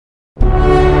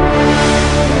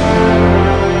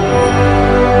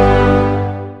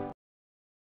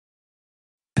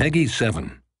Peggy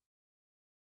 7.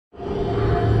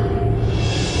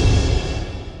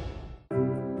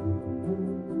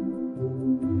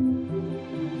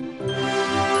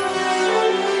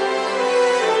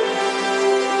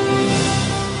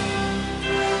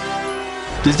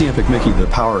 Disney Epic Mickey, The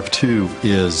Power of Two,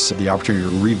 is the opportunity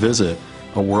to revisit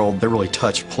a world that really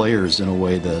touched players in a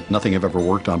way that nothing I've ever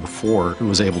worked on before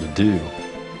was able to do.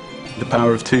 The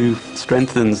Power of Two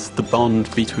strengthens the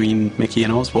bond between Mickey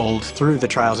and Oswald. Through the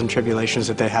trials and tribulations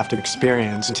that they have to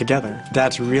experience together.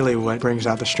 That's really what brings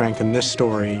out the strength in this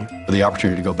story. The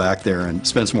opportunity to go back there and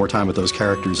spend some more time with those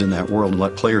characters in that world and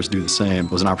let players do the same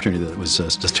was an opportunity that was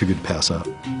just too good to pass up.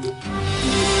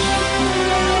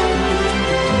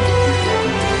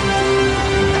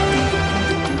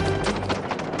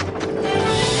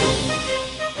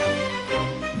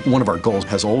 One of our goals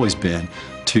has always been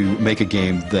to make a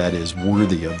game that is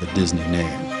worthy of the Disney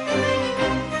name.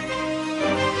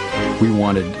 We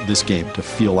wanted this game to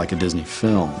feel like a Disney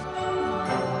film.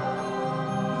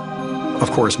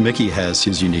 Of course, Mickey has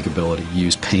his unique ability to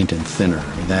use paint and thinner.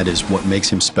 I mean, that is what makes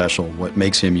him special, what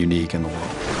makes him unique in the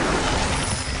world.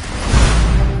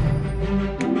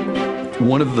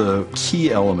 One of the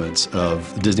key elements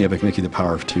of Disney Epic Mickey, The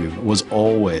Power of Two was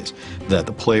always that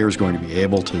the player is going to be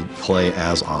able to play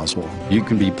as Oswald. You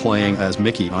can be playing as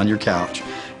Mickey on your couch,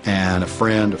 and a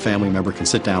friend, a family member can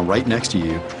sit down right next to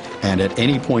you and at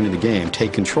any point in the game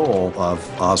take control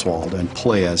of Oswald and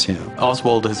play as him.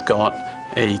 Oswald has got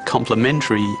a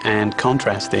complementary and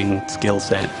contrasting skill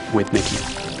set with Mickey.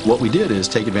 What we did is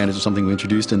take advantage of something we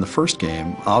introduced in the first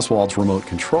game, Oswald's remote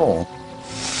control.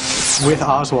 With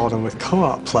Oswald and with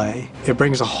co-op play, it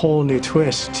brings a whole new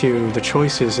twist to the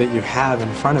choices that you have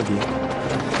in front of you.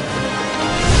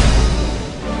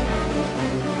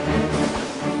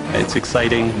 It's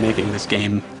exciting making this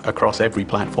game across every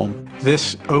platform.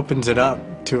 This opens it up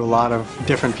to a lot of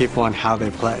different people and how they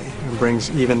play, and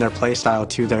brings even their play style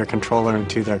to their controller and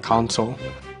to their console.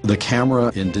 The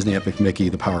camera in Disney Epic Mickey,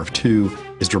 The Power of Two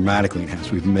is dramatically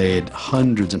enhanced. We've made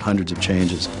hundreds and hundreds of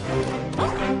changes.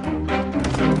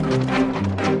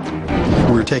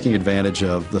 We're taking advantage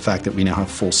of the fact that we now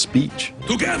have full speech.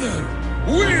 Together,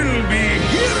 we'll be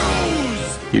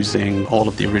heroes! Using all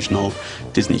of the original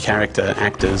Disney character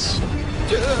actors.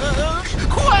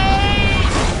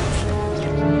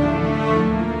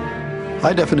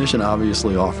 High definition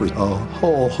obviously offers a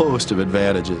whole host of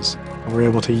advantages. We're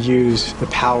able to use the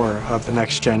power of the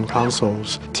next-gen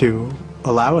consoles to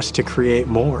allow us to create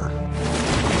more.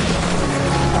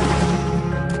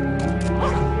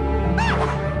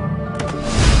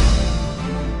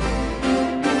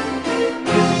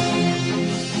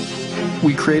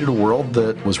 We created a world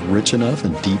that was rich enough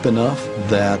and deep enough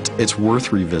that it's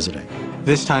worth revisiting.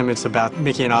 This time it's about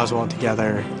Mickey and Oswald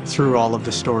together through all of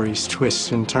the stories,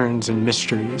 twists and turns and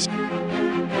mysteries.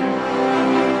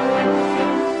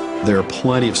 There are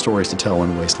plenty of stories to tell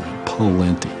in Wasteland,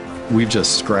 plenty. We've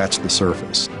just scratched the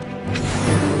surface.